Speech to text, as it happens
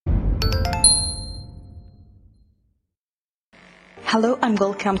Hello and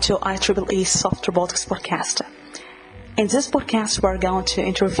welcome to IEEE Soft Robotics Podcast. In this podcast, we're going to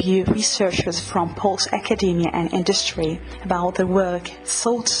interview researchers from both academia and industry about their work,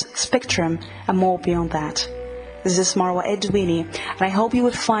 thoughts, spectrum, and more beyond that. This is Marwa Edwini, and I hope you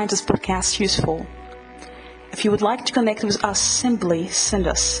will find this podcast useful. If you would like to connect with us, simply send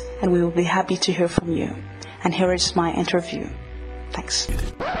us, and we will be happy to hear from you. And here is my interview. Thanks.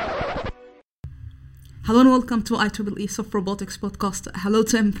 Hello and welcome to IEEE Soft Robotics Podcast. Hello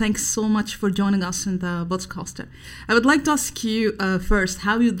Tim, thanks so much for joining us in the podcast. I would like to ask you first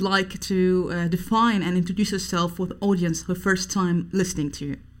how you'd like to define and introduce yourself with the audience who first time listening to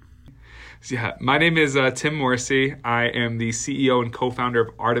you. Yeah, my name is Tim Morrissey. I am the CEO and co-founder of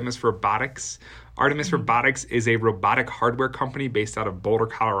Artemis Robotics. Artemis Robotics is a robotic hardware company based out of Boulder,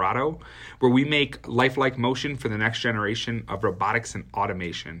 Colorado, where we make lifelike motion for the next generation of robotics and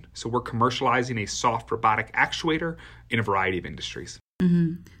automation. So we're commercializing a soft robotic actuator in a variety of industries.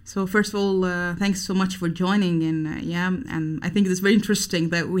 Mm-hmm. So first of all, thanks so much for joining. And I think it's very interesting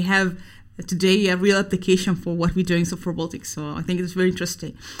that we have today a real application for what we're doing for robotics. So I think it's very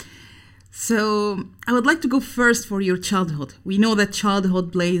interesting. So I would like to go first for your childhood. We know that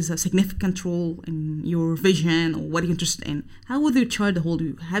childhood plays a significant role in your vision or what you're interested in. How was your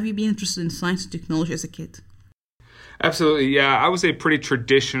childhood? Have you been interested in science and technology as a kid? Absolutely, yeah. I was a pretty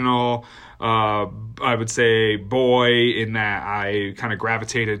traditional, I would say, boy in that I kind of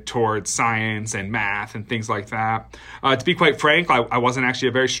gravitated towards science and math and things like that. To be quite frank, I wasn't actually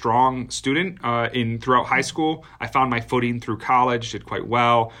a very strong student throughout high school. I found my footing through college, did quite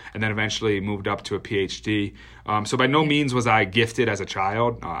well, and then eventually moved up to a PhD. So by no means was I gifted as a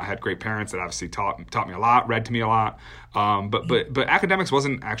child. I had great parents that obviously taught me a lot, read to me a lot. But academics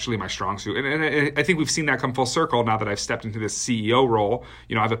wasn't actually my strong suit. And I think we've seen that come full circle now that I've stepped into this CEO role.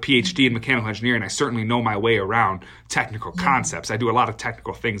 You know, I have a PhD in mechanical engineering. I certainly know my way around technical concepts. I do a lot of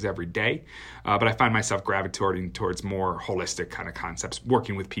technical things every day, but I find myself gravitating towards more holistic kind of concepts,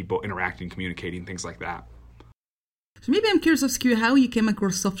 working with people, interacting, communicating, things like that. So maybe I'm curious to ask you how you came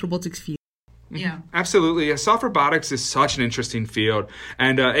across soft robotics field. Yeah, absolutely. Yeah, soft robotics is such an interesting field,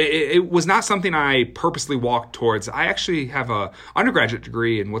 and it was not something I purposely walked towards. I actually have an undergraduate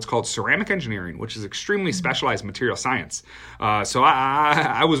degree in what's called ceramic engineering, which is extremely specialized material science. So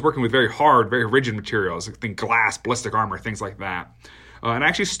I was working with very hard, very rigid materials, like think glass, ballistic armor, things like that. And I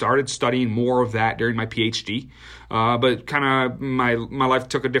actually started studying more of that during my PhD. But kind of my life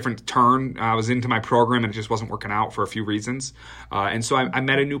took a different turn. I was into my program and it just wasn't working out for a few reasons. And so I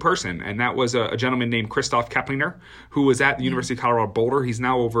met a new person, and that was a gentleman named Christoph Keplinger, who was at the University of Colorado Boulder. He's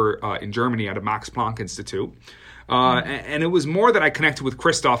now over in Germany at a Max Planck Institute. And it was more that I connected with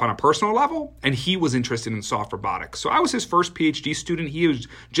Christoph on a personal level, and he was interested in soft robotics. So I was his first PhD student. He was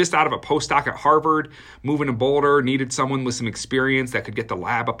just out of a postdoc at Harvard, moving to Boulder, needed someone with some experience that could get the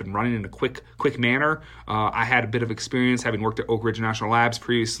lab up and running in a quick manner. I had a bit of experience having worked at Oak Ridge National Labs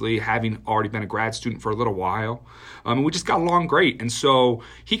previously, having already been a grad student for a little while. And we just got along great. And so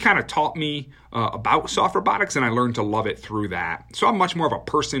he kind of taught me about soft robotics, and I learned to love it through that. So I'm much more of a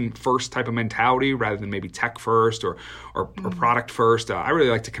person first type of mentality rather than maybe tech first or product first. I really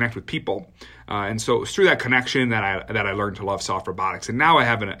like to connect with people. And so it was through that connection that I learned to love soft robotics. And now I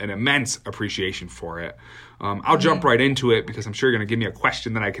have an immense appreciation for it. I'll jump right into it because I'm sure you're going to give me a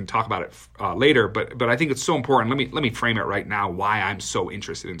question that I can talk about it later. But I think it's so important. Let me frame it right now why I'm so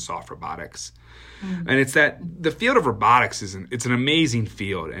interested in soft robotics. And it's that the field of robotics it's an amazing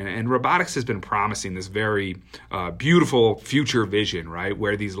field, and robotics has been promising this very beautiful future vision, right?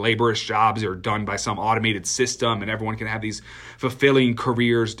 Where these laborious jobs are done by some automated system, and everyone can have these fulfilling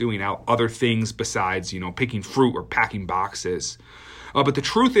careers doing other things besides, picking fruit or packing boxes. But the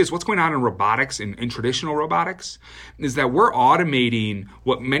truth is, what's going on in robotics, in traditional robotics, is that we're automating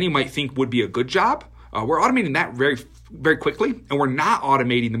what many might think would be a good job. We're automating that very, very quickly, and we're not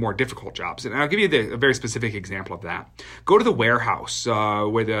automating the more difficult jobs. And I'll give you a very specific example of that. Go to the warehouse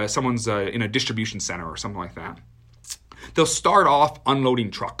where someone's in a distribution center or something like that. They'll start off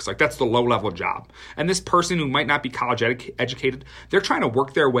unloading trucks. Like that's the low-level job. And this person who might not be college educated, they're trying to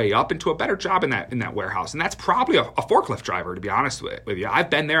work their way up into a better job in that warehouse. And that's probably a forklift driver, to be honest with you.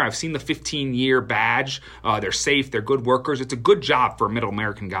 I've been there. I've seen the 15-year badge. They're safe. They're good workers. It's a good job for a middle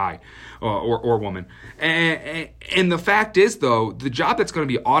American guy or woman. And the fact is, though, the job that's going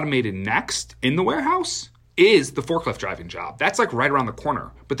to be automated next in the warehouse is the forklift driving job. That's like right around the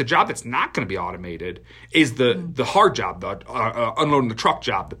corner. But the job that's not going to be automated is the hard job, the unloading the truck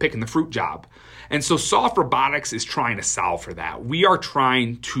job, the picking the fruit job. And so soft robotics is trying to solve for that. We are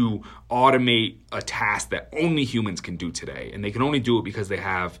trying to automate a task that only humans can do today. And they can only do it because they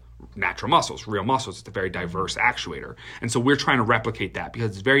have natural muscles, real muscles. It's a very diverse actuator. And so we're trying to replicate that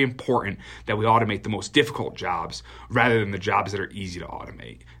because it's very important that we automate the most difficult jobs rather than the jobs that are easy to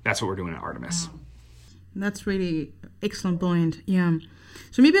automate. That's what we're doing at Artemis. That's really excellent point. Yeah.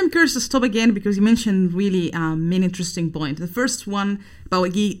 So maybe I'm curious to stop again because you mentioned really many interesting points. The first one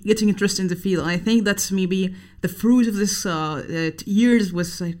about getting interested in the field. I think that's maybe the fruit of this years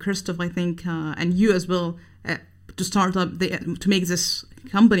with Christoph, I think, and you as well, to start up, to make this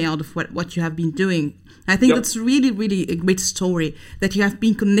company out of what you have been doing. I think that's really, really a great story that you have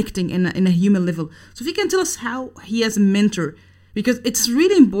been connecting in a human level. So if you can tell us how he has a mentor, because it's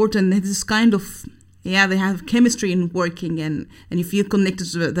really important that this kind of they have chemistry in working and you feel connected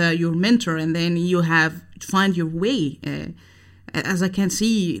to your mentor, and then you have to find your way. As I can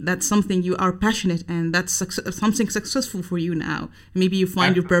see, that's something you are passionate, and that's something successful for you now. Maybe you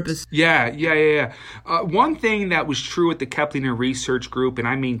find your purpose. Yeah. One thing that was true at the Keplinger Research Group, and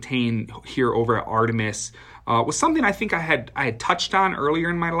I maintain here over at Artemis, was something I think I had touched on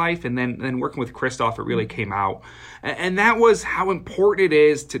earlier in my life, and then working with Christoph, it really came out. And that was how important it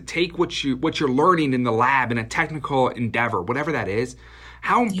is to take what you're learning in the lab in a technical endeavor, whatever that is,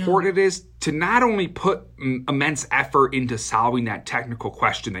 how important it is to not only put immense effort into solving that technical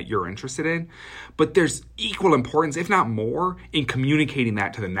question that you're interested in, but there's equal importance, if not more, in communicating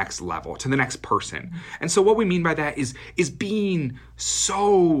that to the next level, to the next person. And so what we mean by that is being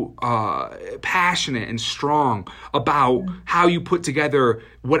so passionate and strong about how you put together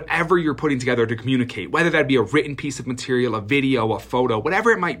whatever you're putting together to communicate, whether that be a written piece of material, a video, a photo,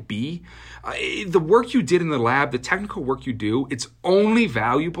 whatever it might be. The work you did in the lab, the technical work you do, it's only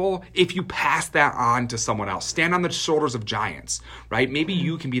valuable if you pass that on to someone else. Stand on the shoulders of giants, right? Maybe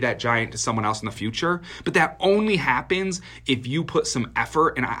you can be that giant to someone else in the future, but that only happens if you put some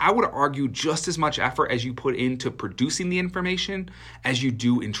effort, and I would argue just as much effort as you put into producing the information as you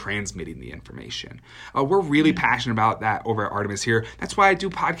do in transmitting the information. We're really passionate about that over at Artemis here. That's why I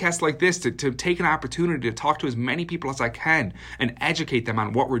do podcasts like this, to take an opportunity to talk to as many people as I can and educate them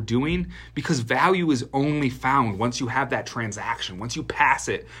on what we're doing, because value is only found once you have that transaction, once you pass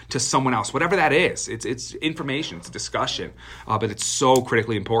it to someone else, whatever that is. It's information, it's discussion, but it's so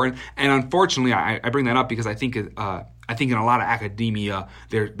critically important. And unfortunately, I bring that up because I think in a lot of academia,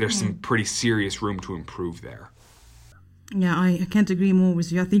 there's some pretty serious room to improve there. Yeah, I can't agree more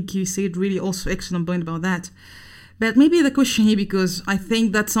with you. I think you said really also excellent point about that. But maybe the question here, because I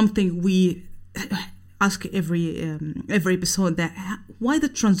think that's something we ask every episode, that why the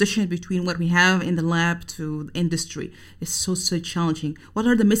transition between what we have in the lab to the industry is so challenging. What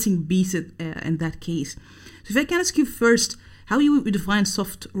are the missing pieces in that case? So if I can ask you first, how you define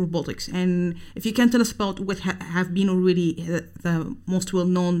soft robotics, and if you can tell us about what have been already the most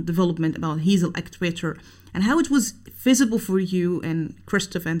well-known development about Hazel actuator, and how it was feasible for you and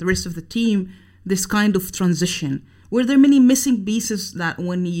Christoph and the rest of the team, this kind of transition. Were there many missing pieces that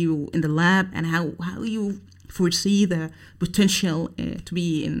when you in the lab, and how you foresee the potential to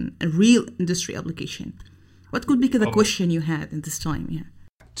be in a real industry application? What could be the question you had at this time? Yeah.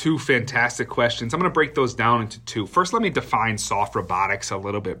 Two fantastic questions. I'm going to break those down into two. First, let me define soft robotics a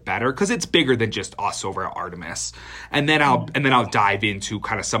little bit better, because it's bigger than just us over at Artemis. And then I'll dive into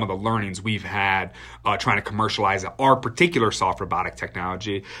kind of some of the learnings we've had trying to commercialize our particular soft robotic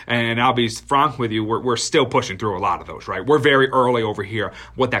technology. And I'll be frank with you, we're still pushing through a lot of those, right? We're very early over here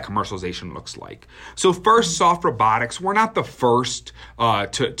what that commercialization looks like. So first, soft robotics. We're not the first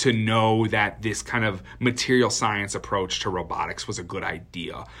to know that this kind of material science approach to robotics was a good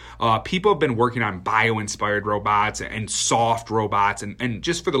idea. People have been working on bio-inspired robots and soft robots. And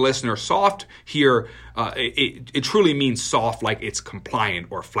just for the listener, soft here, it truly means soft like it's compliant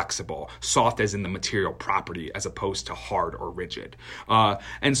or flexible. Soft as in the material property as opposed to hard or rigid.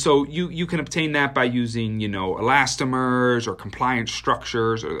 And so you can obtain that by using, elastomers or compliant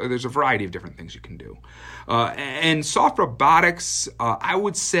structures. Or there's a variety of different things you can do. And soft robotics, I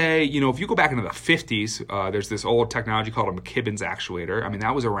would say, if you go back into the 50s, there's this old technology called a McKibben's actuator. I mean,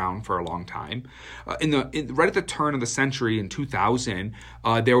 that was around for a long time. Right at the turn of the century in 2000,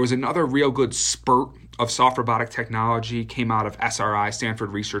 there was another real good spurt of soft robotic technology came out of SRI,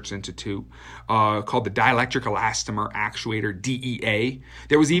 Stanford Research Institute, called the Dielectric Elastomer Actuator, DEA.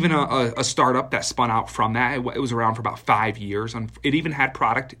 There was even a startup that spun out from that. It was around for about 5 years. It even had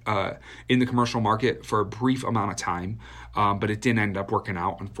product in the commercial market for a brief amount of time, but it didn't end up working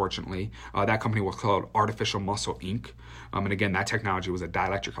out, unfortunately. That company was called Artificial Muscle, Inc. And again, that technology was a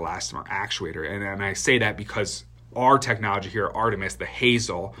dielectric elastomer actuator. And I say that because our technology here at Artemis, the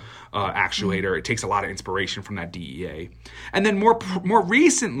Hazel actuator. It takes a lot of inspiration from that DEA. And then more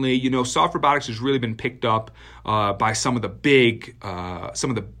recently, soft robotics has really been picked up by some of the big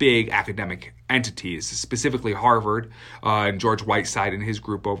academic entities, specifically Harvard and George Whiteside and his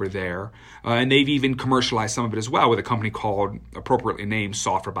group over there. And they've even commercialized some of it as well with a company called, appropriately named,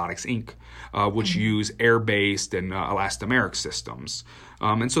 Soft Robotics Inc., which use air-based and elastomeric systems.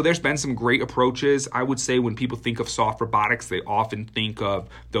 And so there's been some great approaches. I would say when people think of soft robotics, they often think of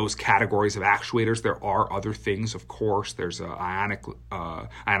those categories of actuators. There are other things, of course. There's ionic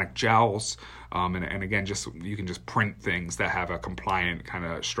gels. And again, you can just print things that have a compliant kind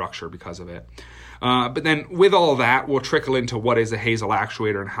of structure because of it. But then with all that, we'll trickle into what is a Hazel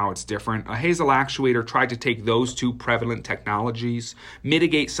actuator and how it's different. A Hazel actuator tried to take those two prevalent technologies,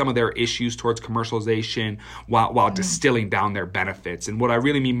 mitigate some of their issues towards commercialization while distilling down their benefits. And what I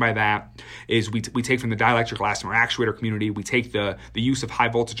really mean by that is we take from the dielectric elastomer actuator community, we take the use of high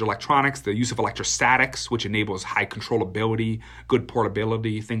voltage electronics, the use of electrostatics, which enables high controllability, good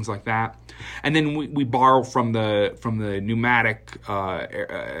portability, things like that. And then we borrow from the pneumatic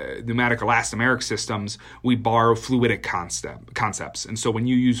elastomeric systems, we borrow fluidic concepts. And so when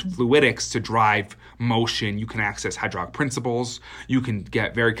you use fluidics to drive motion, you can access hydraulic principles, you can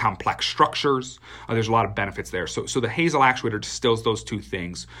get very complex structures. There's a lot of benefits there. So the Hazel actuator distills those two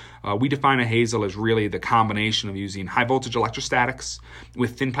things. We define a Hazel as really the combination of using high voltage electrostatics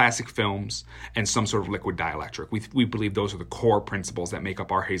with thin plastic films and some sort of liquid dielectric. We believe those are the core principles that make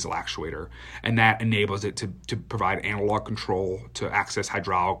up our Hazel actuator, and that enables it to provide analog control, to access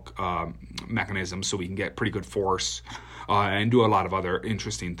hydraulic mechanisms so we can get pretty good force and do a lot of other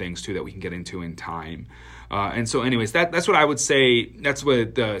interesting things too that we can get into in time. And so anyways, that's what I would say. That's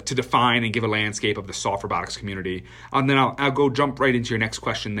what to define and give a landscape of the soft robotics community. And then I'll jump right into your next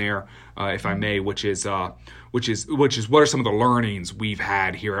question there, if I may, which is what are some of the learnings we've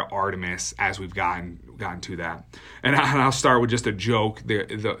had here at Artemis as we've gotten to that. And I'll start with just a joke.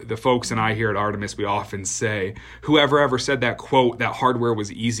 The folks and I here at Artemis, we often say, whoever ever said that quote, that hardware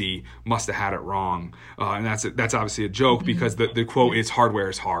was easy, must have had it wrong. And that's obviously a joke because the quote is hardware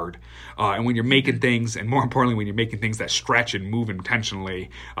is hard. And when you're making things, and more importantly, when you're making things that stretch and move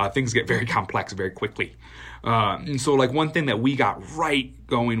intentionally, things get very complex very quickly. And so one thing that we got right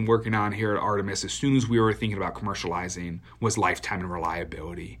going working on here at Artemis as soon as we were thinking about commercializing was lifetime and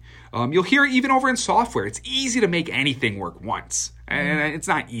reliability. You'll hear even over in software, it's easy to make anything work once. And it's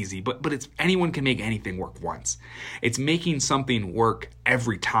not easy, but anyone can make anything work once. It's making something work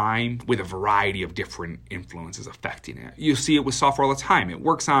every time with a variety of different influences affecting it. You see it with software all the time. It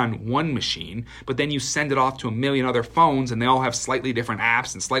works on one machine, but then you send it off to a million other phones and they all have slightly different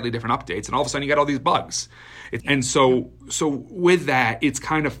apps and slightly different updates, and all of a sudden you get all these bugs. And so with that, it's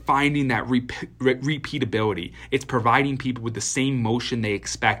kind of finding that repeatability. It's providing people with the same motion they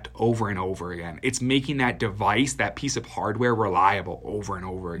expect over and over again. It's making that device, that piece of hardware, reliable over and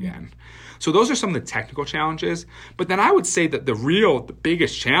over again. So those are some of the technical challenges. But then I would say that the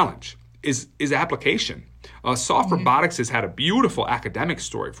biggest challenge is application. Soft robotics has had a beautiful academic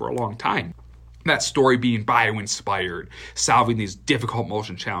story for a long time. That story being bio-inspired, solving these difficult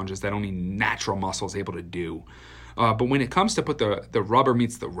motion challenges that only natural muscle is able to do. But when it comes to put the rubber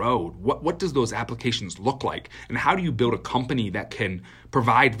meets the road, what does those applications look like? And how do you build a company that can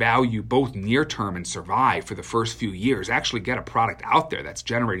provide value both near term and survive for the first few years, actually get a product out there that's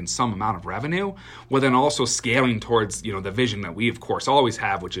generating some amount of revenue, while then also scaling towards the vision that we of course always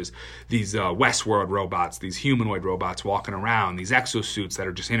have, which is these Westworld robots, these humanoid robots walking around, these exosuits that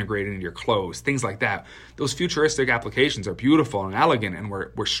are just integrated into your clothes, things like that. Those futuristic applications are beautiful and elegant, and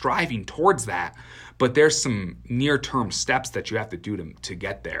we're striving towards that. But there's some near-term steps that you have to do to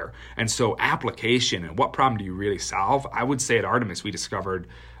get there. And so application and what problem do you really solve? I would say at Artemis we discovered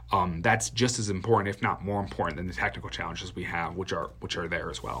that's just as important, if not more important, than the technical challenges we have, which are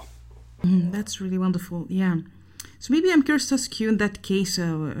there as well. That's really wonderful. Yeah. So maybe I'm curious to ask you in that case,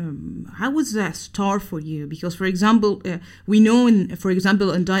 how was that start for you? Because, for example, we know, in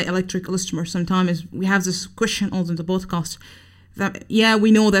dielectric elastomer, sometimes we have this question also in the podcast, that,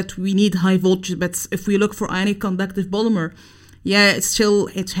 we know that we need high voltage, but if we look for ionic conductive polymer,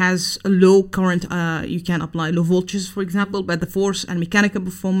 it has a low current. You can apply low voltages, for example, but the force and mechanical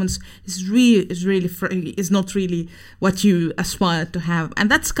performance is not really what you aspire to have, and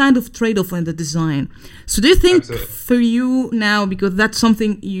that's kind of trade-off in the design. So, do you think for you now, because that's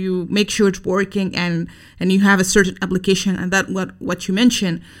something you make sure it's working and you have a certain application, and that what you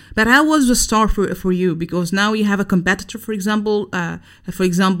mentioned, but how was the start for you? Because now you have a competitor, for example,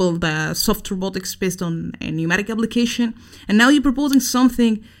 the soft robotics based on a pneumatic application, and now you're proposing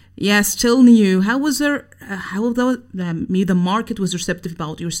something, still new. How was there how maybe the market was receptive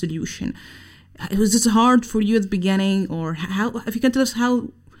about your solution? Was this hard for you at the beginning, or how? If you can tell us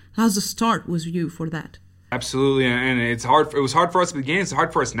how's the start was you for that? Absolutely, and it's hard. It was hard for us at the beginning. It's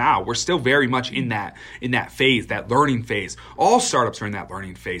hard for us now. We're still very much in that phase, that learning phase. All startups are in that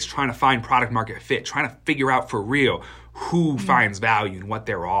learning phase, trying to find product market fit, trying to figure out for real who finds value in what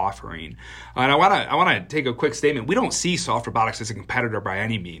they're offering. And I want to take a quick statement. We don't see Soft Robotics as a competitor by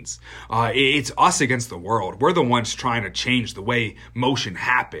any means. It's us against the world. We're the ones trying to change the way motion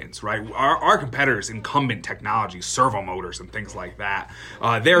happens, right? Our competitors, incumbent technology, servo motors and things like that.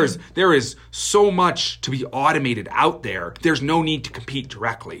 There is so much to be automated out there. There's no need to compete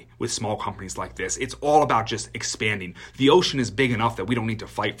directly with small companies like this. It's all about just expanding. The ocean is big enough that we don't need to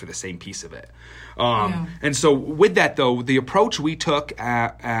fight for the same piece of it. And so with that, though, the approach we took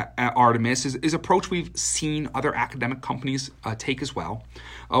at Artemis is approach we've seen other academic companies take as well,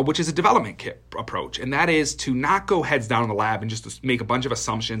 which is a development kit approach. And that is to not go heads down in the lab and just make a bunch of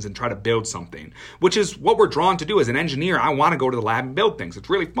assumptions and try to build something, which is what we're drawn to do as an engineer. I want to go to the lab and build things. It's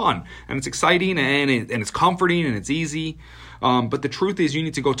really fun and it's exciting and it's comforting and it's easy. But the truth is you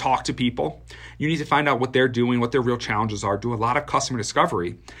need to go talk to people. You need to find out what they're doing, what their real challenges are, do a lot of customer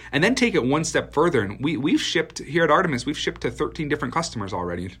discovery, and then take it one step further. And we've shipped here at Artemis, we've shipped to 13 different customers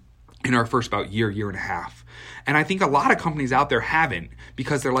already in our first about year and a half. And I think a lot of companies out there haven't,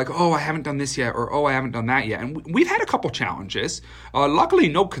 because they're like, oh, I haven't done this yet, or oh, I haven't done that yet. And we've had a couple challenges. Luckily,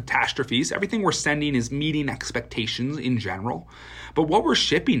 no catastrophes. Everything we're sending is meeting expectations in general. But what we're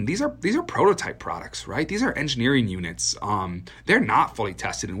shipping, these are prototype products, right? These are engineering units. They're not fully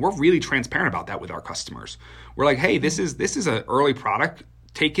tested, and we're really transparent about that with our customers. We're like, hey, this is an early product.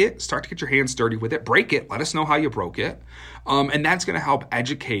 Take it, start to get your hands dirty with it, break it, let us know how you broke it. And that's going to help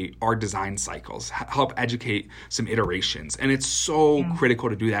educate our design cycles, help educate some iterations. And it's so critical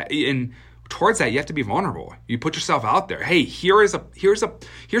to do that. And towards that, you have to be vulnerable. You put yourself out there. Hey, here's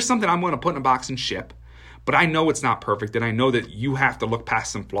something I'm going to put in a box and ship. But I know it's not perfect, and I know that you have to look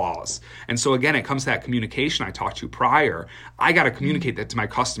past some flaws. And so again, it comes to that communication I talked to prior. I got to communicate that to my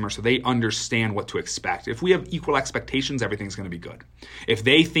customer so they understand what to expect. If we have equal expectations, everything's going to be good. If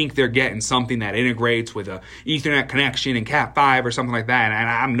they think they're getting something that integrates with a Ethernet connection and Cat5 or something like that, and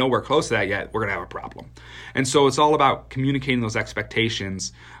I'm nowhere close to that yet, we're going to have a problem. And so it's all about communicating those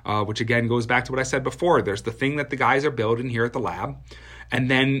expectations, which again goes back to what I said before. There's the thing that the guys are building here at the lab. And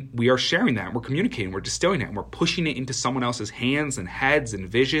then we are sharing that, and we're communicating, we're distilling it, and we're pushing it into someone else's hands and heads and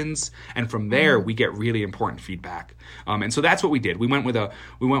visions. And from there, we get really important feedback. And so that's what we did. We went with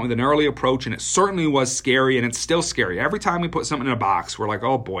an early approach, and it certainly was scary, and it's still scary. Every time we put something in a box, we're like,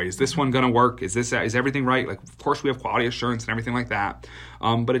 oh boy, is this one going to work? Is everything right? Like, of course, we have quality assurance and everything like that.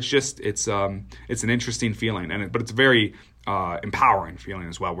 But it's an interesting feeling, but it's a very empowering feeling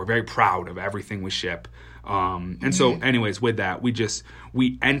as well. We're very proud of everything we ship. And so anyways, with that,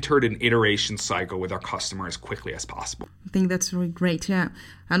 we entered an iteration cycle with our customer as quickly as possible. I think that's really great, yeah.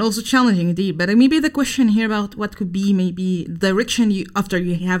 And also challenging indeed. But maybe the question here about what could be maybe the direction after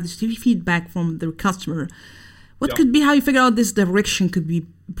you have this feedback from the customer, what could be how you figure out this direction could be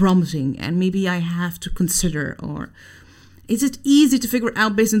promising and maybe I have to consider, or is it easy to figure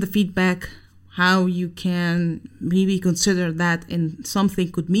out based on the feedback how you can maybe consider that in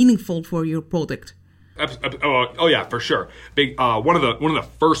something could meaningful for your product? Oh yeah, for sure. Big one of the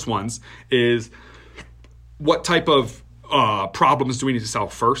first ones is what type of problems do we need to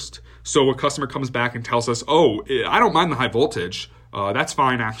solve first? So a customer comes back and tells us, "Oh, I don't mind the high voltage. That's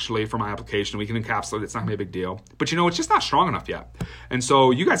fine actually for my application. We can encapsulate it. It's not gonna be a big deal. But it's just not strong enough yet. And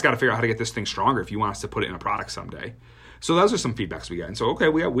so you guys got to figure out how to get this thing stronger if you want us to put it in a product someday." So those are some feedbacks we get. And so, okay,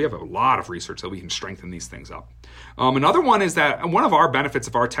 we have a lot of research that we can strengthen these things up. Another one is that one of our benefits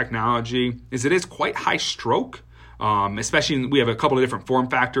of our technology is it is quite high stroke, especially we have a couple of different form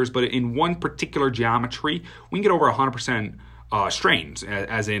factors, but in one particular geometry, we can get over 100% strains,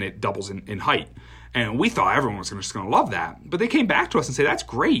 as in it doubles in height. And we thought everyone was just going to love that. But they came back to us and said, that's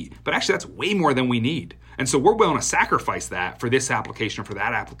great, but actually that's way more than we need. And so we're willing to sacrifice that for this application or for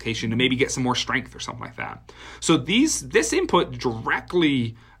that application to maybe get some more strength or something like that. So this input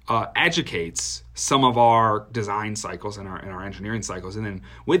directly educates some of our design cycles and our engineering cycles. And then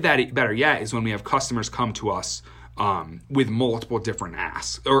with that, better yet, is when we have customers come to us with multiple different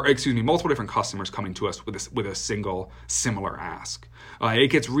asks, multiple different customers coming to us with a single similar ask.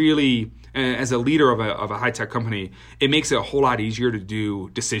 It gets really, as a leader of a high-tech company, it makes it a whole lot easier to do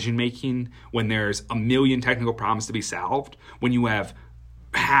decision-making when there's a million technical problems to be solved, when you have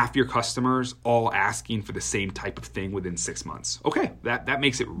half your customers all asking for the same type of thing within 6 months. Okay, that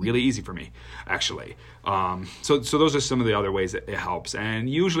makes it really easy for me, actually. So those are some of the other ways that it helps. And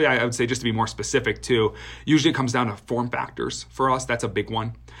usually I would say, just to be more specific too, usually it comes down to form factors for us. That's a big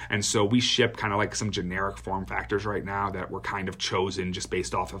one. And so we ship kind of like some generic form factors right now that were kind of chosen just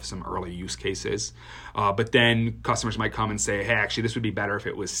based off of some early use cases. But then customers might come and say, hey, actually this would be better if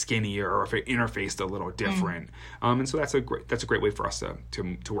it was skinnier or if it interfaced a little different. And so that's a great way for us to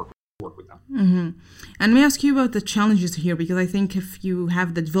work with them. Mm-hmm. And may I ask you about the challenges here? Because I think if you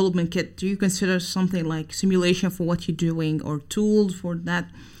have the development kit, do you consider something like simulation for what you're doing or tools for that?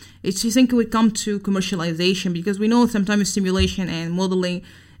 It's, you think, it would come to commercialization, because we know sometimes simulation and modeling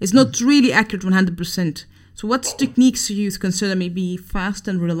is not really accurate 100%. So what techniques do you consider maybe fast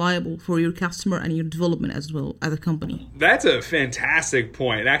and reliable for your customer and your development as well as a company? That's a fantastic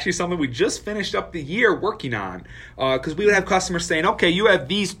point. Actually, something we just finished up the year working on, because we would have customers saying, okay, you have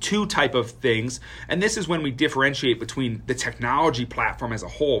these two type of things, and this is when we differentiate between the technology platform as a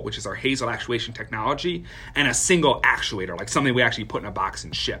whole, which is our Hazel actuation technology, and a single actuator, like something we actually put in a box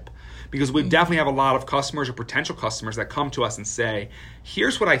and ship. Because we definitely have a lot of customers or potential customers that come to us and say,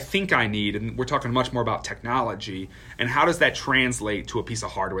 here's what I think I need, and we're talking much more about technology, and how does that translate to a piece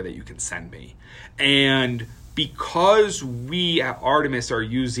of hardware that you can send me? And because we at Artemis are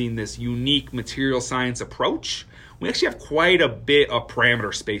using this unique material science approach, we actually have quite a bit of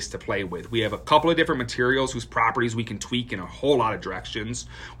parameter space to play with. We have a couple of different materials whose properties we can tweak in a whole lot of directions.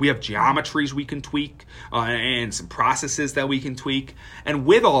 We have geometries we can tweak and some processes that we can tweak. And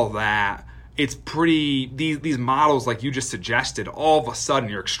with all that, it's pretty, these models like you just suggested, all of a sudden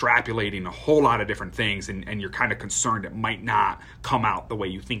you're extrapolating a whole lot of different things, and you're kind of concerned it might not come out the way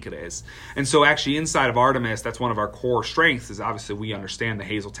you think it is. And so actually inside of Artemis, that's one of our core strengths, is obviously we understand the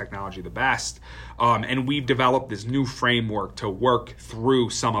Hazel technology the best. And we've developed this new framework to work through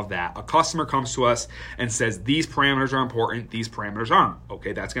some of that. A customer comes to us and says, these parameters are important, these parameters aren't.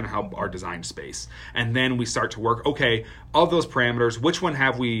 Okay, that's going to help our design space. And then we start to work, okay, of those parameters, which one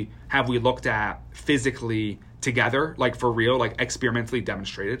have we looked at physically together, like for real, like experimentally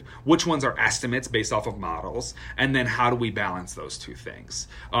demonstrated? Which ones are estimates based off of models? And then how do we balance those two things?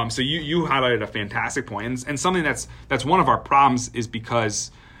 So you highlighted a fantastic point. And something that's one of our problems is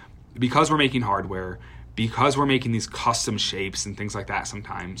because we're making hardware, because we're making these custom shapes and things like that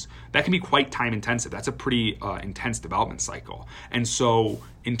sometimes, that can be quite time intensive. That's a pretty intense development cycle. And so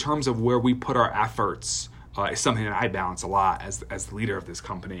in terms of where we put our efforts, is something that I balance a lot as the leader of this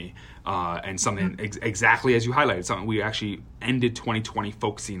company, and something exactly as you highlighted, something we actually ended 2020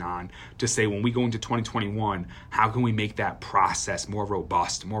 focusing on, to say when we go into 2021, how can we make that process more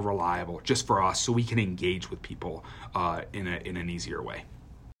robust, more reliable, just for us, so we can engage with people in an easier way.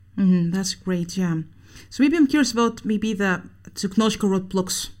 That's great, yeah. So maybe I'm curious about maybe the technological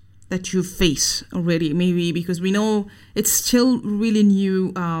roadblocks that you face already, maybe because we know it's still really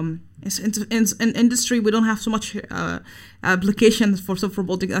new. In industry, we don't have so much applications for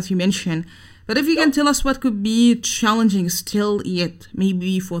robotics, as you mentioned. But if you can tell us what could be challenging still yet,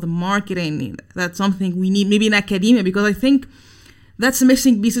 maybe for the marketing, that's something we need, maybe in academia, because I think that's the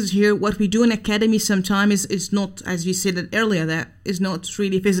missing pieces here. What we do in academy sometimes is not, as you said earlier, that is not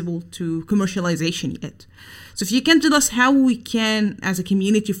really feasible to commercialization yet. So if you can tell us how we can, as a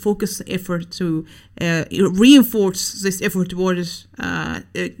community, focus the effort to reinforce this effort towards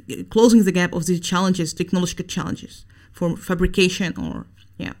closing the gap of the challenges, technological challenges for fabrication or,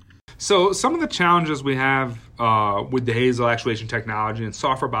 yeah. So some of the challenges we have with the Hazel actuation technology and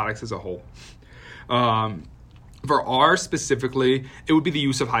soft robotics as a whole, for ours specifically, it would be the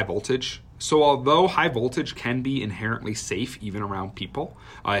use of high voltage. So although high voltage can be inherently safe even around people,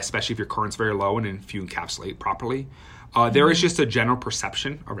 especially if your current's very low and if you encapsulate properly, there is just a general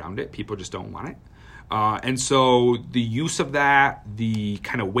perception around it. People just don't want it. And so the use of that, the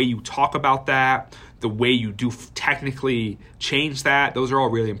kind of way you talk about that, the way you do technically change that, those are all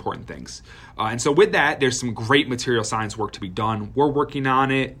really important things. And so with that, there's some great material science work to be done. We're working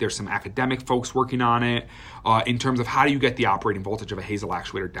on it. There's some academic folks working on it in terms of how do you get the operating voltage of a Hazel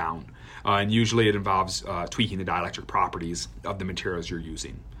actuator down. And usually it involves tweaking the dielectric properties of the materials you're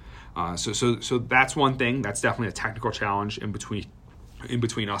using. So that's one thing. That's definitely a technical challenge in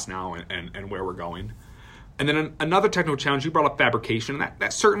between us now and where we're going. And then another technical challenge, you brought up fabrication.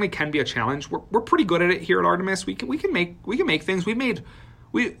 That certainly can be a challenge. We're pretty good at it here at Artemis. We can make things. We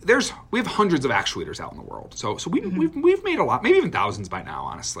have hundreds of actuators out in the world. So we've made a lot, maybe even thousands by now,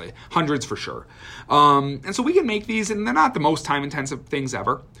 honestly. Hundreds for sure. And so we can make these, and they're not the most time intensive things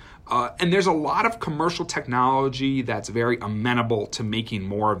ever. And there's a lot of commercial technology that's very amenable to making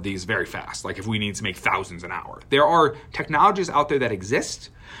more of these very fast, like if we need to make thousands an hour. There are technologies out there that exist,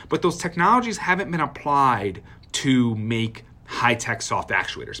 but those technologies haven't been applied to make high-tech soft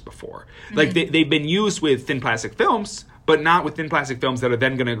actuators before. Like they've been used with thin plastic films, but not with thin plastic films that are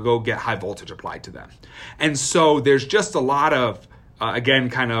then going to go get high voltage applied to them. And so there's just a lot of, again,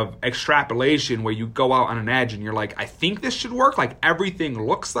 kind of extrapolation where you go out on an edge and you're like, I think this should work. Like everything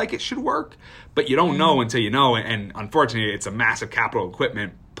looks like it should work, but you don't know until you know. And unfortunately, it's a massive capital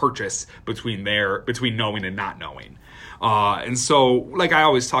equipment purchase between knowing and not knowing. And so, like I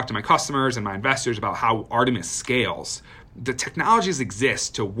always talk to my customers and my investors about how Artemis scales. The technologies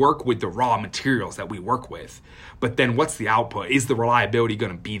exist to work with the raw materials that we work with, but then what's the output? Is the reliability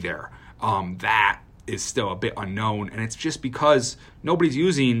going to be there? That is still a bit unknown, and it's just because nobody's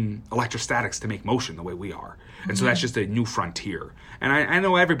using electrostatics to make motion the way we are. And so that's just a new frontier. And I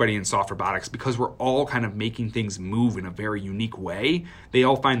know everybody in soft robotics, because we're all kind of making things move in a very unique way, they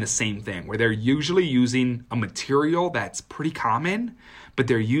all find the same thing, where they're usually using a material that's pretty common, but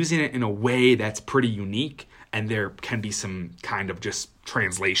they're using it in a way that's pretty unique. And there can be some kind of just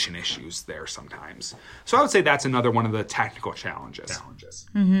translation issues there sometimes. So I would say that's another one of the technical challenges.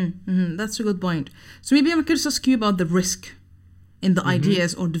 That's a good point. So maybe I'm curious to ask you about the risk in the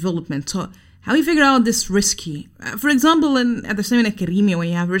ideas or development. So how you figure out this risky? For example, at the same in academia, when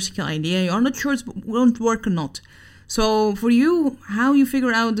you have a risky idea, you are not sure it won't work or not. So for you, how you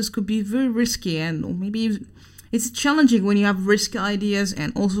figure out this could be very risky, and maybe it's challenging when you have risky ideas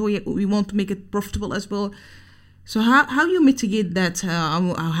and also we want to make it profitable as well. So how you mitigate that,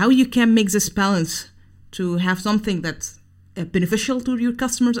 how you can make this balance to have something that's beneficial to your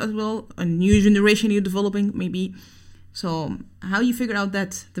customers as well, a new generation you're developing maybe. So how you figure out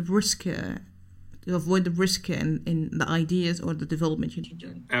that the risk, to avoid the risk in the ideas or the development you're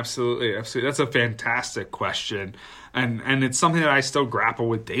doing? Absolutely. That's a fantastic question. And it's something that I still grapple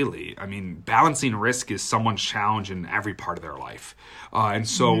with daily. I mean, balancing risk is someone's challenge in every part of their life. And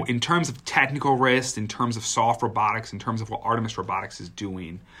so in terms of technical risk, in terms of soft robotics, in terms of what Artemis Robotics is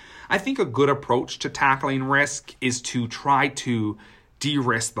doing, I think a good approach to tackling risk is to try to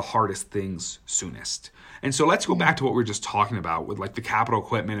de-risk the hardest things soonest. And so let's go back to what we were just talking about with like the capital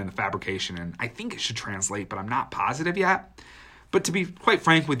equipment and the fabrication. And I think it should translate, but I'm not positive yet. But to be quite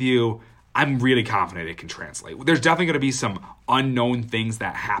frank with you, I'm really confident it can translate. There's definitely going to be some unknown things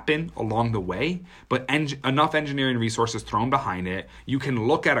that happen along the way, but enough engineering resources thrown behind it, you can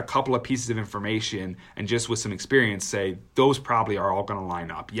look at a couple of pieces of information and just with some experience say, those probably are all going to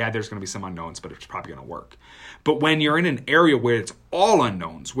line up. Yeah, there's going to be some unknowns, but it's probably going to work. But when you're in an area where it's all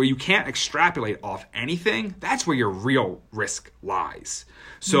unknowns, where you can't extrapolate off anything, that's where your real risk lies.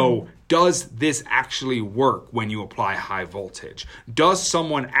 So does this actually work when you apply high voltage? Does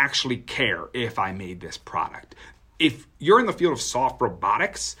someone actually care if I made this product? If you're in the field of soft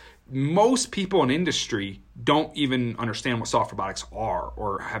robotics, most people in industry don't even understand what soft robotics are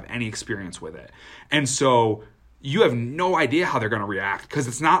or have any experience with it. And so you have no idea how they're going to react, because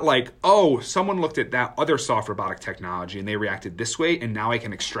it's not like, oh, someone looked at that other soft robotic technology and they reacted this way and now I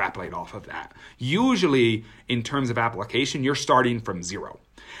can extrapolate off of that. Usually in terms of application, you're starting from zero.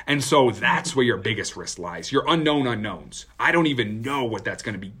 And so that's where your biggest risk lies, your unknown unknowns. I don't even know what that's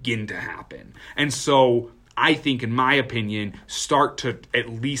going to begin to happen. And so I think, in my opinion, start to at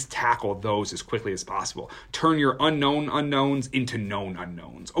least tackle those as quickly as possible. Turn your unknown unknowns into known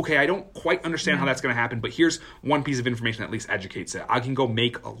unknowns. Okay, I don't quite understand how that's going to happen, but here's one piece of information that at least educates it. I can go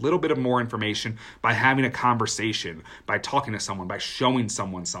make a little bit of more information by having a conversation, by talking to someone, by showing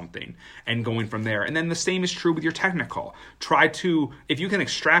someone something, and going from there. And then the same is true with your technical. Try to, if you can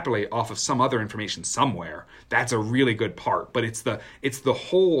extrapolate off of some other information somewhere, that's a really good part. But it's the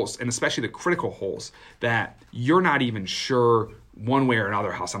holes, and especially the critical holes, that you're not even sure one way or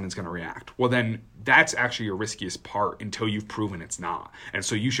another how something's going to react. Well, then that's actually your riskiest part until you've proven it's not. And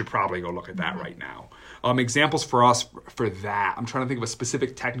so you should probably go look at that right now. Examples for us for that, I'm trying to think of a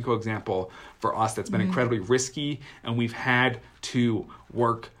specific technical example for us that's been incredibly risky and we've had to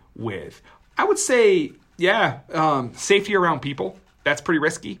work with. I would say, safety around people. That's pretty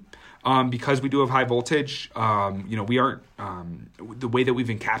risky. Because we do have high voltage, we aren't, the way that we've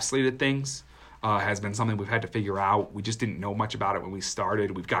encapsulated things has been something we've had to figure out. We just didn't know much about it when we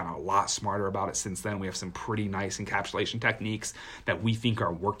started. We've gotten a lot smarter about it since then. We have some pretty nice encapsulation techniques that we think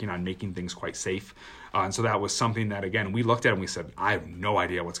are working on making things quite safe. And so that was something that, again, we looked at and we said, I have no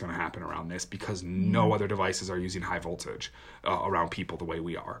idea what's going to happen around this because no other devices are using high voltage around people the way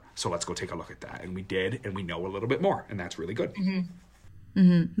we are. So let's go take a look at that. And we did, and we know a little bit more, and that's really good.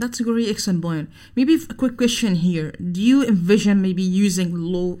 That's a very excellent point. Maybe a quick question here. Do you envision maybe using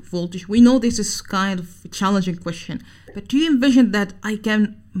low voltage? We know this is kind of a challenging question, but do you envision that I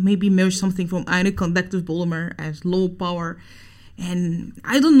can maybe merge something from ionic conductive polymer as low power? And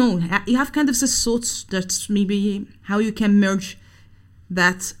I don't know, you have kind of this thoughts that's maybe how you can merge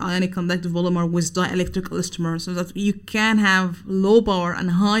that ionic conductive polymer with dielectric elastomer so that you can have low power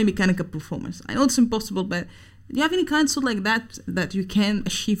and high mechanical performance. I know it's impossible, but do you have any kind of like that you can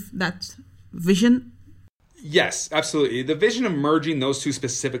achieve that vision? Yes, absolutely. The vision of merging those two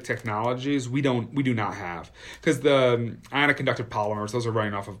specific technologies, we do not have, because the ionic conductive polymers, those are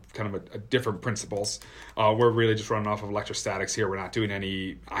running off of kind of a different principles. We're really just running off of electrostatics here. We're not doing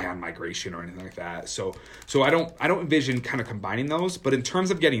any ion migration or anything like that. So I don't envision kind of combining those. But in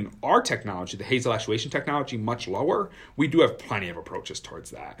terms of getting our technology, the Hazel actuation technology, much lower, we do have plenty of approaches towards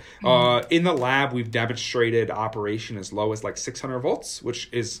that. In the lab, we've demonstrated operation as low as like 600 volts, which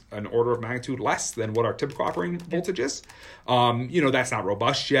is an order of magnitude less than what our typical operating voltage is. That's not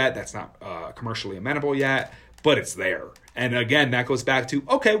robust yet. That's not commercially amenable yet, but it's there. And again, that goes back to,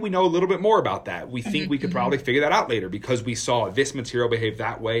 okay, we know a little bit more about that. We think we could probably figure that out later because we saw this material behave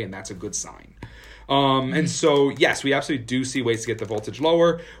that way, and that's a good sign. And so, yes, we absolutely do see ways to get the voltage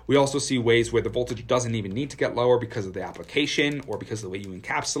lower. We also see ways where the voltage doesn't even need to get lower because of the application or because of the way you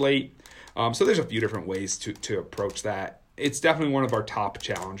encapsulate. So there's a few different ways to approach that. It's definitely one of our top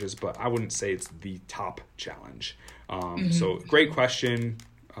challenges, but I wouldn't say it's the top challenge. So great question.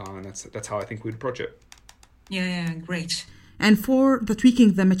 And that's how I think we'd approach it. Yeah, great. And for the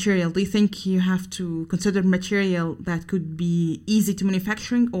tweaking the material, do you think you have to consider material that could be easy to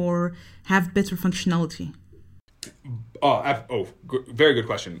manufacturing or have better functionality? Very good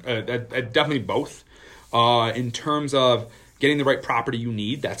question. Definitely both. In terms of getting the right property you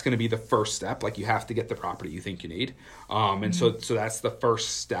need, that's going to be the first step. Like, you have to get the property you think you need. And so that's the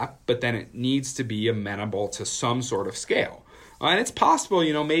first step, but then it needs to be amenable to some sort of scale. And it's possible,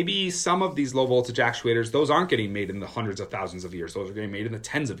 maybe some of these low voltage actuators, those aren't getting made in the hundreds of thousands of years. Those are getting made in the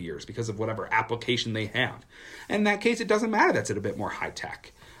tens of years because of whatever application they have. And in that case, it doesn't matter that's at a bit more high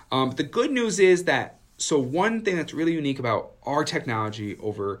tech. The good news is that, so one thing that's really unique about our technology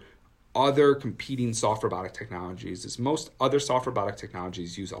over other competing soft robotic technologies is most other soft robotic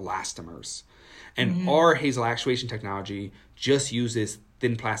technologies use elastomers. And our Hazel actuation technology just uses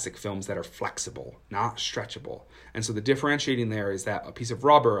thin plastic films that are flexible, not stretchable. And so the differentiating there is that a piece of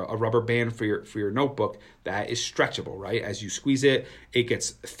rubber, a rubber band for your notebook, that is stretchable, right? As you squeeze it, it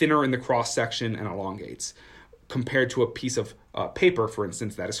gets thinner in the cross section and elongates. Compared to a piece of paper, for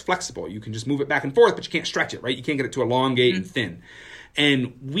instance, that is flexible. You can just move it back and forth, but you can't stretch it, right? You can't get it to elongate and thin.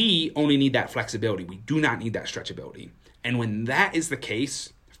 And we only need that flexibility. We do not need that stretchability. And when that is the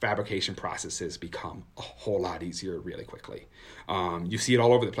case, fabrication processes become a whole lot easier really quickly. You see it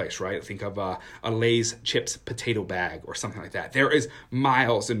all over the place, right? Think of a Lay's chips potato bag or something like that. There is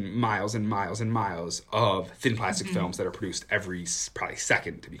miles and miles and miles and miles of thin plastic films that are produced every probably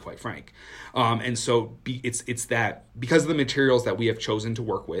second, to be quite frank. And so it's that because of the materials that we have chosen to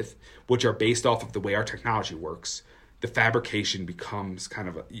work with, which are based off of the way our technology works, the fabrication becomes kind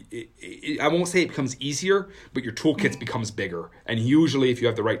of I won't say it becomes easier, but your toolkit becomes bigger. And usually if you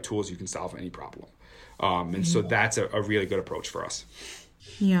have the right tools, you can solve any problem. And so that's a really good approach for us.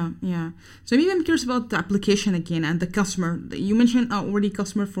 Yeah. So maybe I'm curious about the application again and the customer. You mentioned already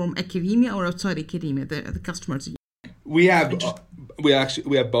customer from academia or outside academia, the customers. We have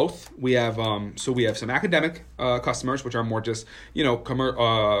both. We have some academic customers, which are more just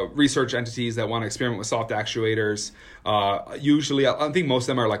research entities that want to experiment with soft actuators. Usually, I think most of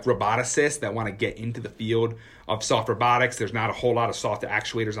them are like roboticists that want to get into the field of soft robotics. There's not a whole lot of soft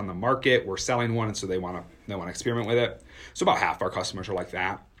actuators on the market. We're selling one, and so they want to experiment with it. So about half our customers are like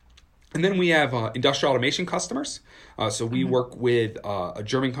that. And then we have industrial automation customers. So we work with a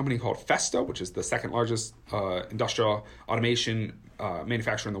German company called Festo, which is the second largest industrial automation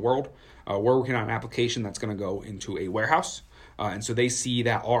manufacturer in the world. We're working on an application that's going to go into a warehouse. And so they see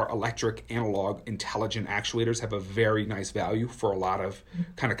that our electric, analog, intelligent actuators have a very nice value for a lot of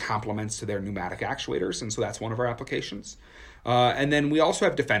kind of complements to their pneumatic actuators. And so that's one of our applications. And then we also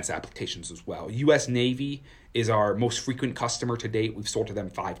have defense applications as well. U.S. Navy is our most frequent customer to date. We've sold to them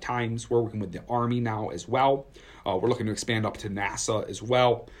 5 times. We're working with the Army now as well. We're looking to expand up to NASA as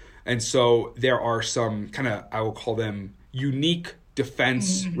well. And so there are some kind of, I will call them unique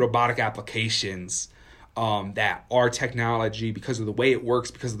defense robotic applications that our technology, because of the way it works,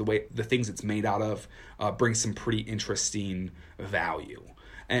 because of the things it's made out of, brings some pretty interesting value.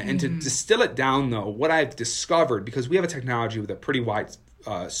 And to distill it down, though, what I've discovered, because we have a technology with a pretty wide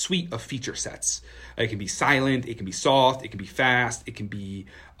suite of feature sets. It can be silent, it can be soft, it can be fast, it can be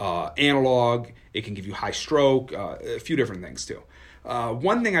analog, it can give you high stroke, a few different things too.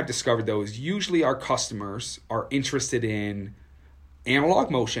 One thing I've discovered, though, is usually our customers are interested in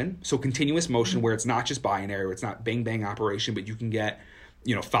analog motion, so continuous motion where it's not just binary, where it's not bang operation, but you can get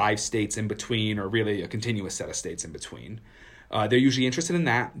 5 states in between, or really a continuous set of states in between. They're usually interested in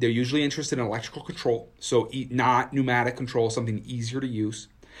that. They're usually interested in electrical control, so not pneumatic control, something easier to use.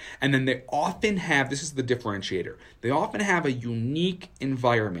 And then they often have, this is the differentiator, they often have a unique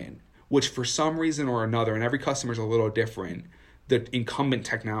environment, which for some reason or another, and every customer is a little different, the incumbent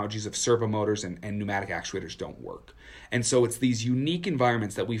technologies of servo motors and pneumatic actuators don't work. And so it's these unique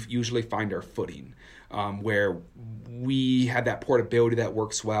environments that we usually find our footing, where we have that portability that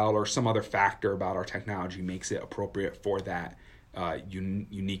works well, or some other factor about our technology makes it appropriate for that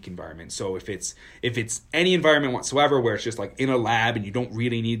unique environment. So if it's any environment whatsoever where it's just like in a lab and you don't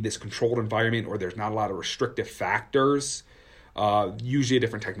really need this controlled environment, or there's not a lot of restrictive factors, usually a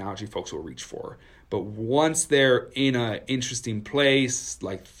different technology folks will reach for. But once they're in an interesting place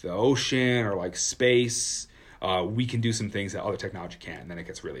like the ocean or like space, we can do some things that other technology can't, and then it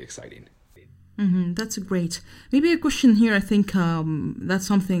gets really exciting. That's great. Maybe a question here. I think that's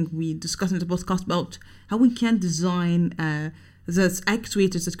something we discussed in the podcast about how we can design those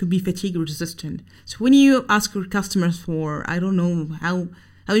actuators that could be fatigue resistant. So when you ask your customers for, I don't know,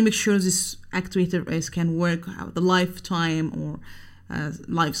 how you make sure this actuator can work, the lifetime or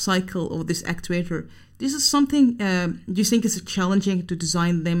life cycle of this actuator, this is something, do you think is challenging to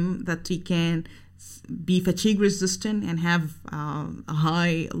design them that they can be fatigue resistant and have a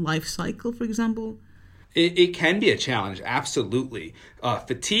high life cycle, for example? It can be a challenge, absolutely.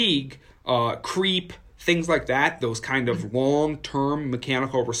 Fatigue, creep, things like that, those kind of long-term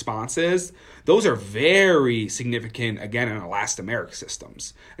mechanical responses, those are very significant, again, in elastomeric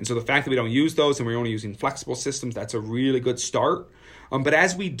systems. And so the fact that we don't use those and we're only using flexible systems, that's a really good start. But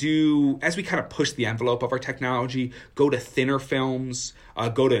as we kind of push the envelope of our technology, go to thinner films,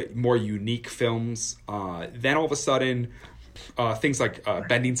 go to more unique films, then all of a sudden, things like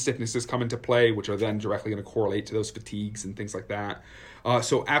bending stiffnesses come into play, which are then directly going to correlate to those fatigues and things like that.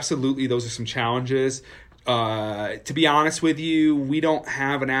 So absolutely, those are some challenges. To be honest with you, we don't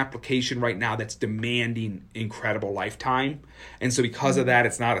have an application right now that's demanding incredible lifetime. And so because of that,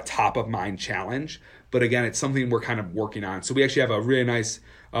 it's not a top-of-mind challenge. But again, it's something we're kind of working on. So we actually have a really nice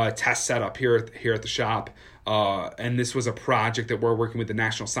test setup here at the shop. And this was a project that we're working with the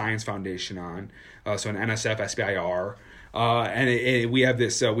National Science Foundation on, so an NSF SBIR. And we have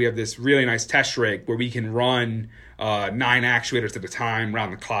this really nice test rig where we can run 9 actuators at a time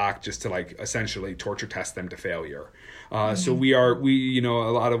round the clock, just to like essentially torture test them to failure. So we a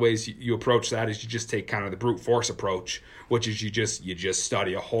lot of ways you approach that is you just take kind of the brute force approach, which is you just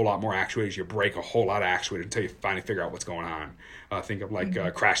study a whole lot more actuators, you break a whole lot of actuators until you finally figure out what's going on. Think of like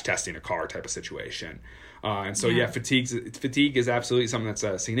crash testing a car type of situation. And so fatigue is absolutely something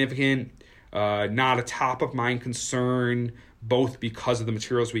that's significant. Not a top of mind concern, both because of the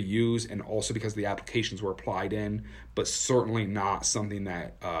materials we use and also because of the applications we're applied in, but certainly not something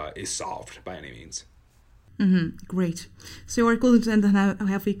that is solved by any means. Great. So our colleagues and I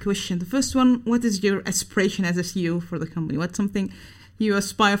have a question. The first one, what is your aspiration as a CEO for the company? What's something you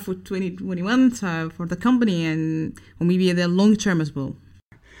aspire for 2021 for the company or maybe in the long term as well?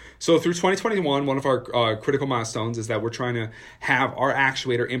 So through 2021, one of our critical milestones is that we're trying to have our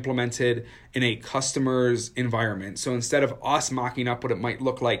actuator implemented in a customer's environment. So instead of us mocking up what it might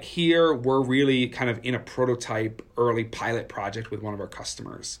look like here, we're really kind of in a prototype early pilot project with one of our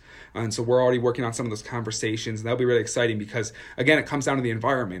customers. And so we're already working on some of those conversations. And that'll be really exciting because, again, it comes down to the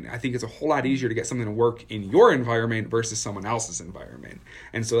environment. I think it's a whole lot easier to get something to work in your environment versus someone else's environment.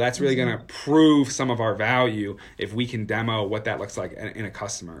 And so that's really going to prove some of our value if we can demo what that looks like in a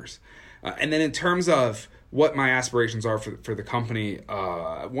customer's. And then in terms of what my aspirations are for the company,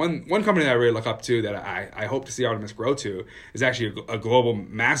 one company that I really look up to that I hope to see Artemis grow to is actually a global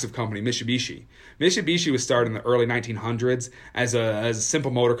massive company, Mitsubishi. Mitsubishi was started in the early 1900s as a simple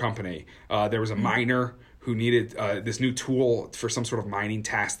motor company. There was a miner who needed this new tool for some sort of mining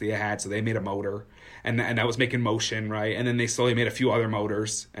task they had, so they made a motor. And that was making motion, right? And then they slowly made a few other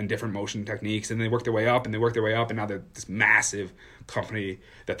motors and different motion techniques, and they worked their way up, and now they're this massive company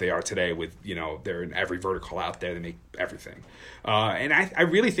that they are today with, they're in every vertical out there. They make everything. And I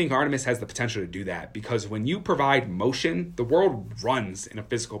really think Artemis has the potential to do that, because when you provide motion, the world runs in a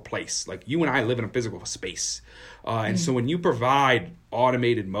physical place. Like, you and I live in a physical space. And so when you provide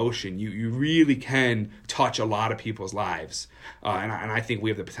automated motion, you really can touch a lot of people's lives. And I think we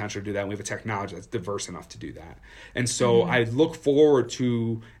have the potential to do that. And we have a technology that's diverse enough to do that. And so I look forward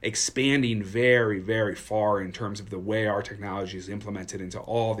to expanding very, very far in terms of the way our technology is implemented into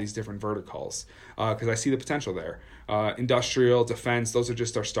all these different verticals, because I see the potential there. Industrial, defense, those are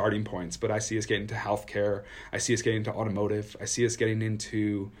just our starting points. But I see us getting into healthcare. I see us getting into automotive. I see us getting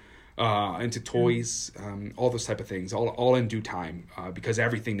into toys, all those type of things, all in due time, because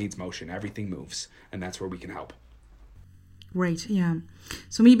everything needs motion, everything moves, and that's where we can help. Right, yeah.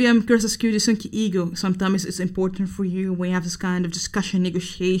 So maybe I'm curious to ask you, do you think ego sometimes is important for you when you have this kind of discussion,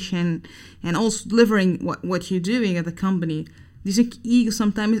 negotiation, and also delivering what you're doing at the company? Do you think ego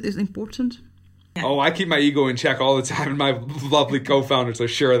sometimes is important? Oh, I keep my ego in check all the time, and my lovely co-founders are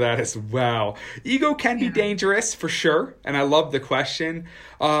sure of that as well. Ego can be dangerous, for sure, and I love the question.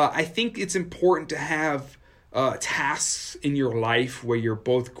 I think it's important to have tasks in your life where you're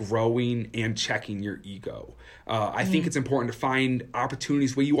both growing and checking your ego. I think it's important to find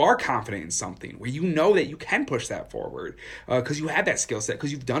opportunities where you are confident in something, where you know that you can push that forward, because you have that skill set,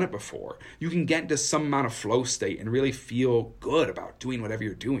 because you've done it before. You can get into some amount of flow state and really feel good about doing whatever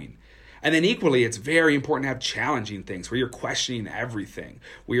you're doing. And then equally, it's very important to have challenging things where you're questioning everything,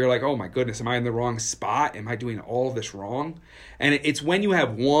 where you're like, oh my goodness, am I in the wrong spot? Am I doing all of this wrong? And it's when you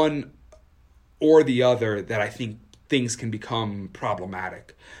have one or the other that I think things can become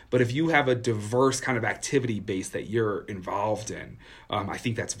problematic. But if you have a diverse kind of activity base that you're involved in, I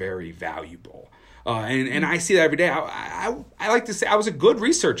think that's very valuable. And I see that every day. I like to say I was a good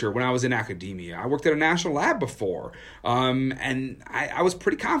researcher when I was in academia. I worked at a national lab before, and I was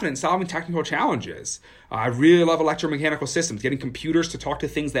pretty confident in solving technical challenges. I really love electromechanical systems, getting computers to talk to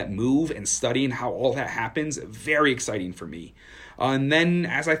things that move and studying how all that happens. Very exciting for me. And then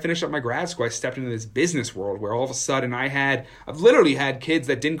as I finished up my grad school, I stepped into this business world where all of a sudden I've literally had kids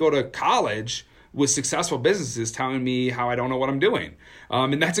that didn't go to college with successful businesses telling me how I don't know what I'm doing.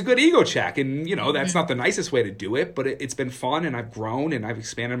 And that's a good ego check. And, that's not the nicest way to do it, but it's been fun, and I've grown and I've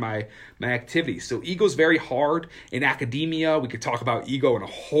expanded my activities. So ego's very hard. In academia, we could talk about ego in a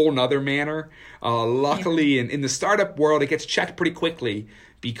whole nother manner. Luckily, in the startup world, it gets checked pretty quickly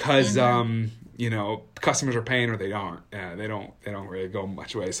because, customers are paying or they aren't. They don't really go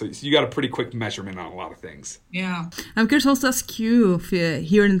much way. So you got a pretty quick measurement on a lot of things. Yeah. I'm curious also to ask you, if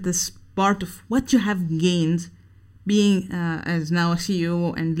here in this part of what you have gained being as now a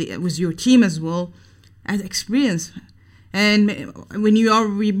CEO and with your team as well, as experience. And when you are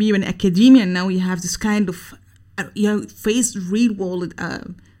maybe in academia, now you have this kind of face real world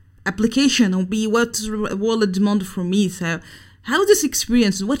application or be what the world demanded from me. So how this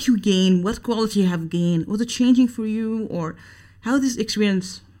experience, what you gain, what quality you have gained, was it changing for you, or how this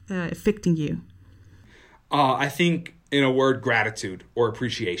experience affecting you? I think, in a word, gratitude or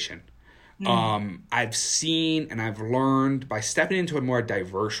appreciation. I've seen and I've learned by stepping into a more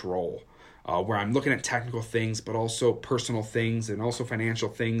diverse role where I'm looking at technical things, but also personal things, and also financial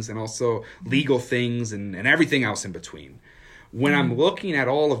things, and also legal things, and everything else in between. When I'm looking at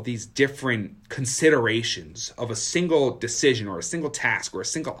all of these different considerations of a single decision or a single task or a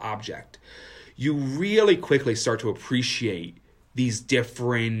single object, you really quickly start to appreciate these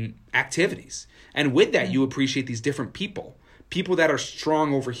different activities. And with that, you appreciate these different people that are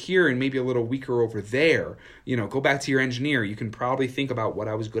strong over here and maybe a little weaker over there. Go back to your engineer. You can probably think about what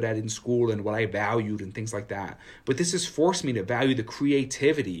I was good at in school and what I valued and things like that. But this has forced me to value the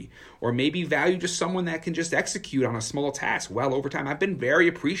creativity, or maybe value just someone that can just execute on a small task well over time. I've been very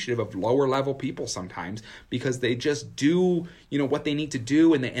appreciative of lower level people sometimes because they just do, what they need to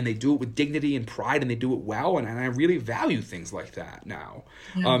do, and they do it with dignity and pride, and they do it well. And I really value things like that now.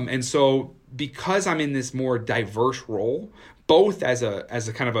 Yeah. And so because I'm in this more diverse role, both as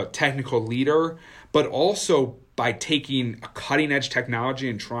a kind of a technical leader, but also by taking a cutting edge technology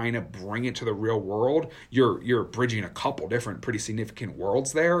and trying to bring it to the real world, you're bridging a couple different pretty significant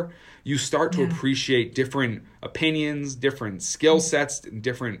worlds there. You start to appreciate different opinions, different skill sets, and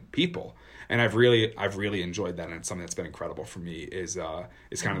different people. And I've really enjoyed that, and it's something that's been incredible for me is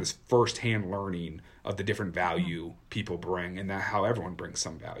kind of this firsthand learning of the different value people bring, and that how everyone brings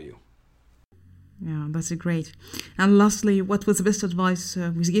some value. Yeah, that's great. And lastly, what was the best advice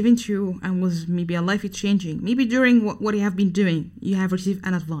was given to you and was maybe a life-changing? Maybe during what you have been doing, you have received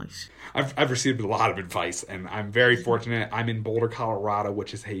an advice. I've received a lot of advice, and I'm very fortunate. I'm in Boulder, Colorado,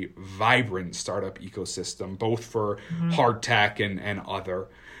 which is a vibrant startup ecosystem, both for hard tech and other.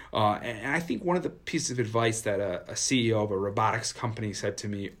 And I think one of the pieces of advice that a CEO of a robotics company said to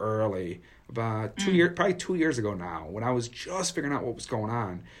me early, about 2 years, probably 2 years ago now, when I was just figuring out what was going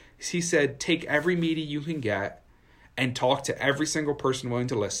on, he said, take every meeting you can get and talk to every single person willing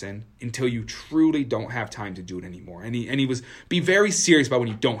to listen until you truly don't have time to do it anymore. And he was, be very serious about when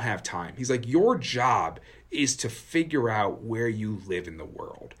you don't have time. He's like, your job is to figure out where you live in the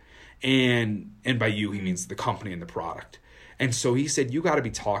world. And by you, he means the company and the product. And so he said, you got to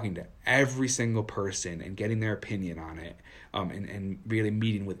be talking to every single person and getting their opinion on it, and really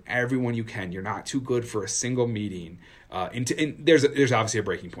meeting with everyone you can. You're not too good for a single meeting. And there's obviously a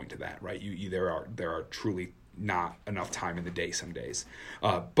breaking point to that, right? There are truly not enough time in the day some days.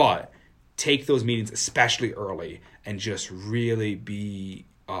 But take those meetings, especially early, and just really be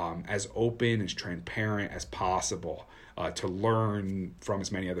as open, as transparent as possible to learn from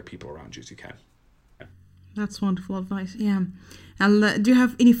as many other people around you as you can. That's wonderful advice. Yeah. And do you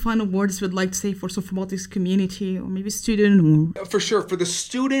have any final words you would like to say for soft robotics community or maybe student? Or? For sure. For the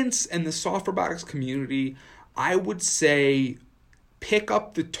students and the soft robotics community, I would say pick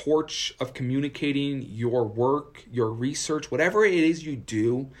up the torch of communicating your work, your research, whatever it is you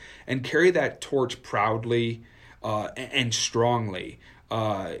do, and carry that torch proudly and strongly.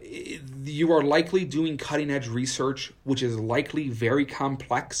 You are likely doing cutting-edge research, which is likely very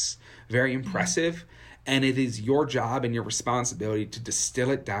complex, very impressive. And it is your job and your responsibility to distill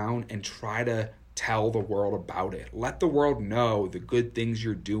it down and try to tell the world about it. Let the world know the good things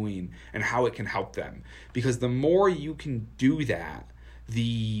you're doing and how it can help them. Because the more you can do that,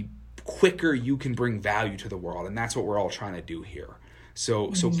 the quicker you can bring value to the world. And that's what we're all trying to do here.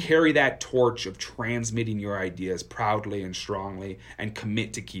 So carry that torch of transmitting your ideas proudly and strongly and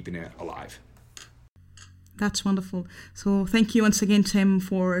commit to keeping it alive. That's wonderful. So thank you once again, Tim,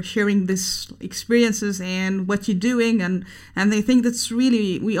 for sharing these experiences and what you're doing. And I think that's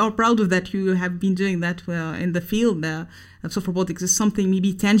really, we are proud of that you have been doing that in the field. Soft robotics is something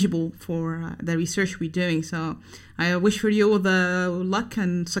maybe tangible for the research we're doing. So I wish for you all the luck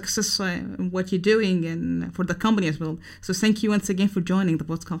and success in what you're doing and for the company as well. So thank you once again for joining the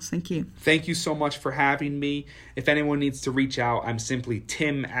podcast. Thank you. Thank you so much for having me. If anyone needs to reach out, I'm simply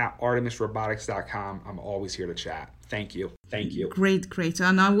tim@artemisrobotics.com. I'm always here to chat. Thank you. Thank you. Great.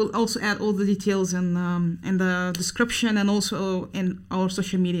 And I will also add all the details in the description and also in our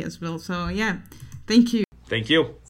social media as well. So yeah, thank you. Thank you.